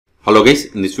Hello guys,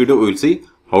 in this video we will see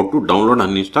how to download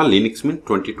and install Linux Mint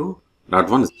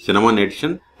 22.1 Cinnamon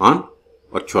edition on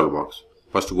VirtualBox.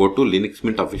 First go to Linux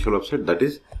Mint official website, that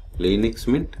is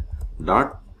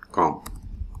linuxmint.com.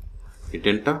 Hit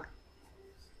enter.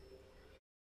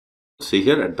 See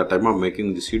here at the time of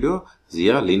making this video,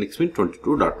 Xia Linux Mint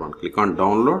 22.1. Click on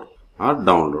download or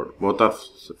download. Both are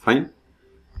fine.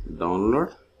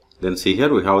 Download. Then see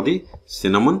here we have the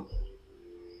Cinnamon,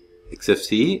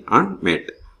 XFCE and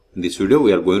Mate. In this video,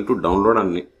 we are going to download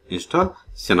and install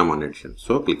Cinnamon edition.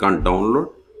 So click on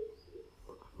download.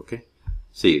 Okay.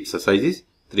 See, its size is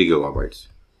 3 GB.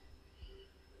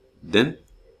 Then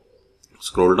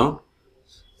scroll down.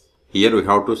 Here we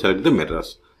have to select the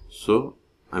mirrors. So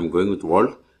I am going with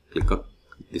world. Click on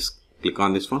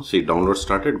this one. See, download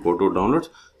started. Go to downloads.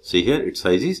 See here, its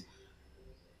size is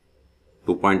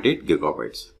 2.8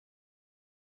 GB.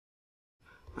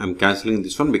 I am cancelling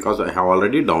this one because I have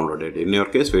already downloaded. In your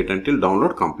case, wait until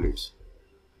download completes.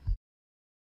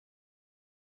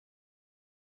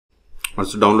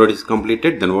 Once the download is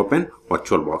completed, then open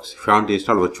VirtualBox. If you want to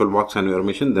install VirtualBox on your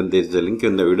machine, then there is a link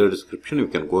in the video description. You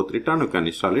can go through it and you can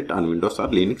install it on Windows or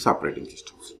Linux operating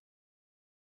systems.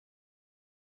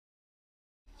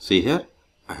 See here,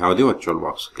 I have the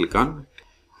VirtualBox. Click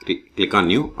on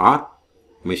New or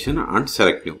Machine and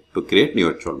select New to create new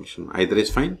virtual machine. Either is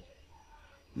fine.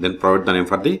 Then provide the name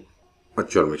for the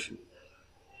virtual machine.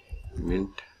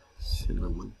 Mint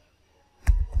Cinnamon.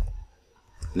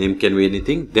 Name can be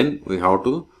anything. Then we have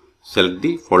to select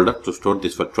the folder to store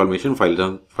this virtual machine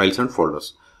files and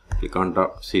folders. Click on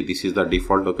see, this is the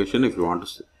default location. If you want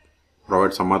to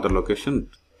provide some other location,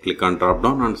 click on drop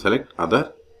down and select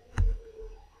other.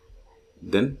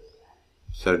 Then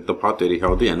select the path where you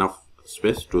have the enough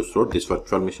space to store this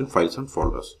virtual machine files and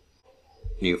folders.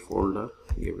 New folder,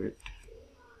 give it.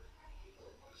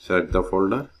 Select the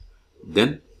folder,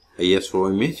 then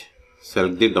ISO image,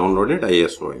 select the downloaded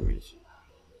ISO image.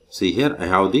 See here I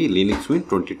have the Linux Mint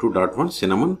 22.1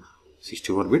 Cinnamon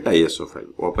 64-bit ISO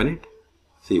file. Open it.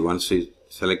 See, once you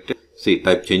select it, see,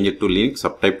 type change it to Linux,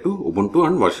 subtype to Ubuntu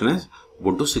and version as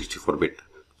Ubuntu 64-bit.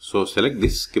 So select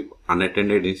this, skip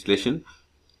unattended installation,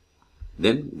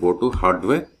 then go to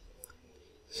hardware.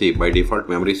 See, by default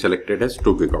memory selected as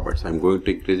 2 GB. I am going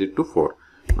to increase it to 4.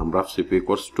 Number of CPU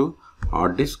cores to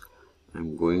hard disk, I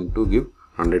am going to give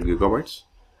 100 GB.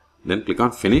 Then click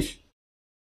on finish.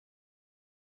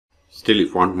 Still, if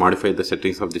you want to modify the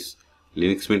settings of this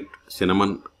Linux Mint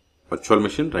Cinnamon virtual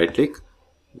machine, right click,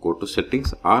 go to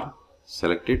settings or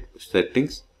select it,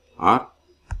 settings or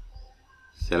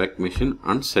select machine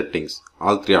and settings.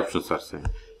 All three options are same.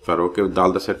 If you are okay with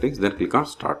all the settings, then click on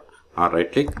start or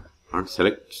right click and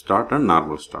select start and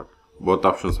normal start. Both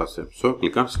options are same. So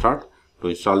click on start to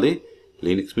install the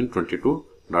Linux Mint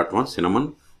 22.1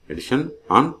 Cinnamon edition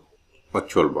on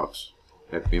VirtualBox.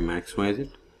 Let me maximize it.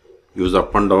 Use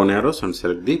up and down arrows and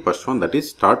select the first one, that is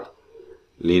start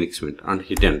Linux Mint, and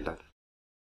hit enter.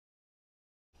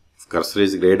 If cursor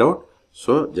is grayed out,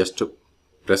 so just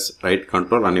press right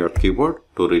control on your keyboard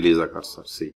to release the cursor.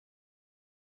 See.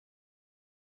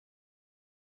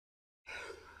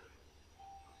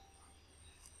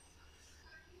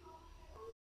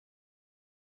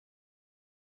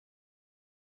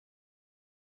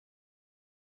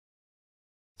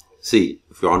 See,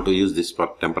 if you want to use this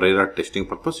for temporary or testing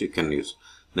purpose, you can use.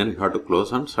 Then you have to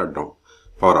close and shut down,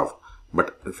 power off.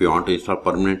 But if you want to install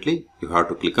permanently, you have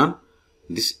to click on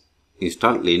this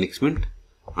install Linux Mint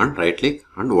and right click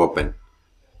and open.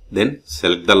 Then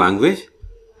select the language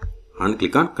and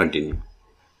click on continue.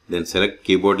 Then select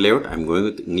keyboard layout. I am going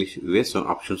with English US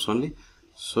options only.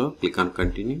 So click on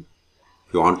continue.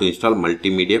 If you want to install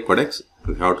multimedia codecs,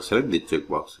 you have to select this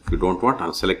checkbox. If you don't want,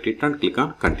 unselect it and click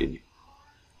on continue.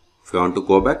 If you want to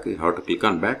go back, you have to click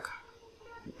on back.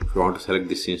 If you want to select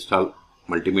this install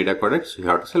multimedia codecs, you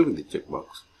have to select the checkbox.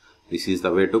 This is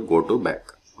the way to go to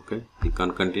back. Okay, click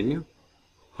on continue.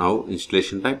 Now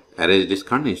installation type, erase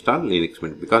disk and install Linux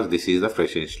Mint because this is the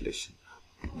fresh installation.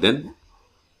 Then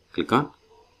click on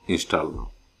install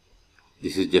now.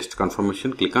 This is just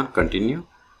confirmation. Click on continue.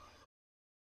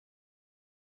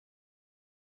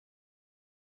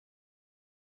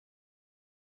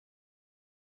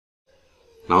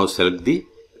 Now select the,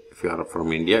 if you are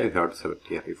from India, you have to select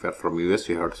here. If you are from US,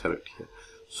 you have to select here.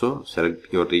 So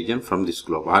select your region from this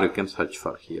globe, or you can search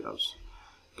for here also.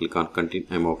 Click on continue.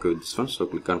 I am okay with this one, so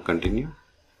click on continue.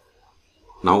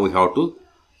 Now we have to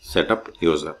set up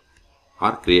user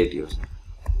or create user.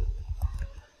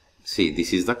 See,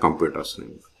 this is the computer's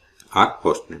name or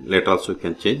host name. Later also you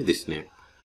can change this name.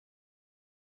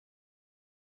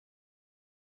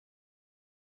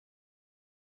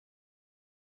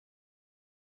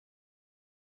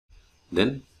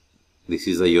 Then this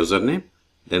is the username.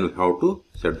 Then we have to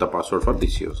set the password for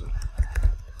this user.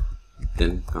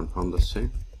 Then confirm the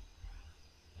same.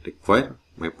 Require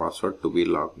my password to be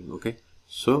logged in. Okay.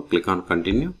 So click on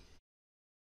continue.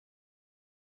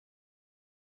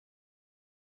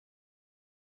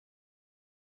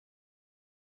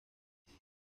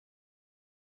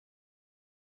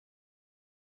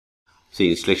 See,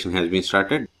 installation has been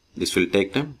started. This will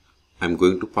take time. I'm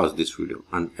going to pause this video,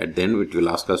 and at the end it will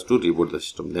ask us to reboot the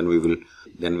system. Then we will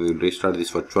restart this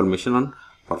virtual machine and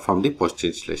perform the post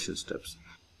installation steps.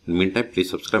 In the meantime, please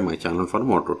subscribe my channel for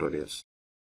more tutorials.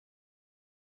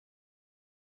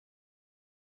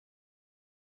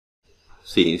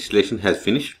 See, installation has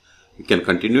finished. You can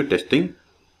continue testing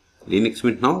Linux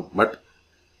Mint now, but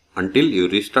until you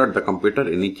restart the computer,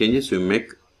 any changes you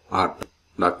make or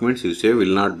documents you save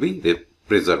will not be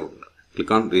preserved.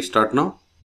 Click on restart now.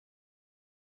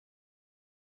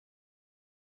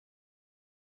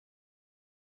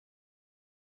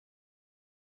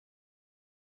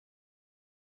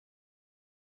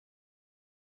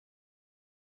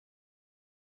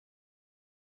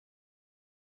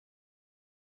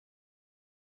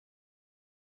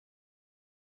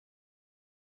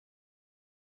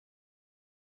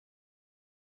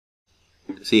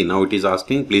 See, now it is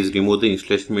asking please remove the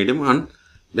installation medium, and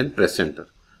then press enter.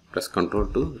 Press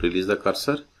Ctrl to release the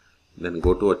cursor. Then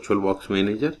go to VirtualBox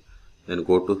Manager. Then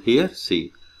go to here.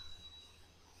 See,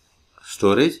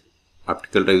 storage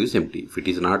optical drive is empty. If it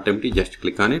is not empty, just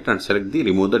click on it and select the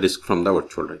remove the disk from the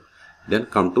virtual drive. Then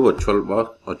come to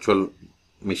virtual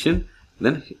machine.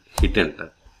 Then hit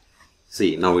enter.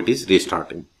 See, now it is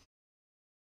restarting.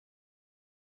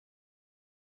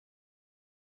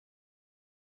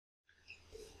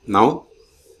 Now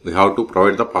we have to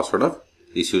provide the password of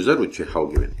this user which we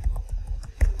have given.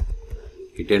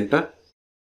 Hit enter.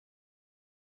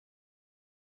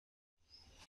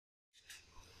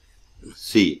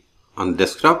 See, on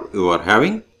desktop you are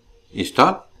having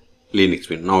install Linux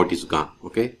Mint. Now it is gone.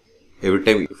 Okay. Every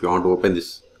time if you want to open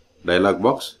this dialog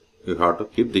box, you have to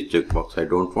keep this checkbox. I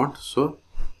don't want, so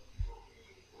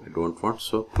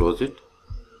close it.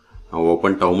 Now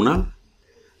open terminal.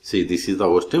 See, this is the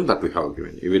host name that we have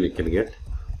given. Even you can get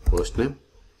host name.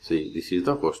 See, this is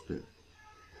the host name.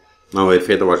 Now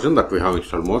verify the version that we have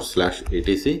installed more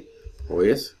 /etc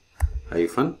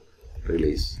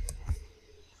os-release.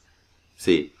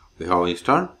 See, we have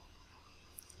installed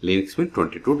Linux Mint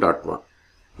 22.1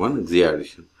 Xia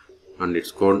edition, and its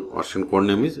version code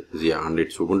name is Xia, and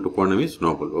its Ubuntu code name is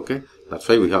Noble. Okay, that's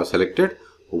why we have selected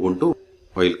Ubuntu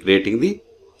while creating the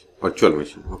virtual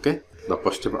machine. Okay. The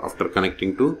first step after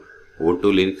connecting to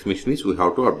Ubuntu Linux machine is we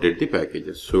have to update the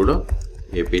packages. Sudo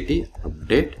apt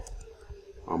update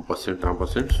 &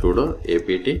 sudo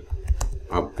apt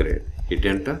upgrade. Hit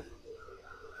enter.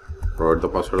 Provide the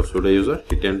password of sudo user.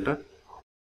 Hit enter.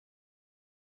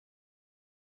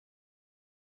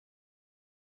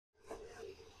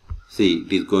 See,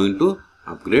 it is going to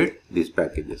upgrade these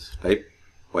packages. Type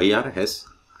YRS.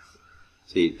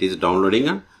 See, it is downloading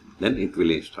and then it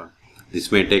will install. This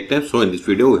may take time. So in this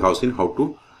video we have seen how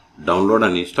to download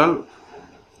and install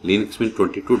Linux Mint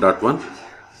 22.1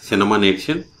 Cinnamon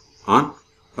edition on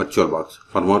VirtualBox.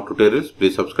 For more tutorials,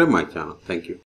 please subscribe my channel. Thank you.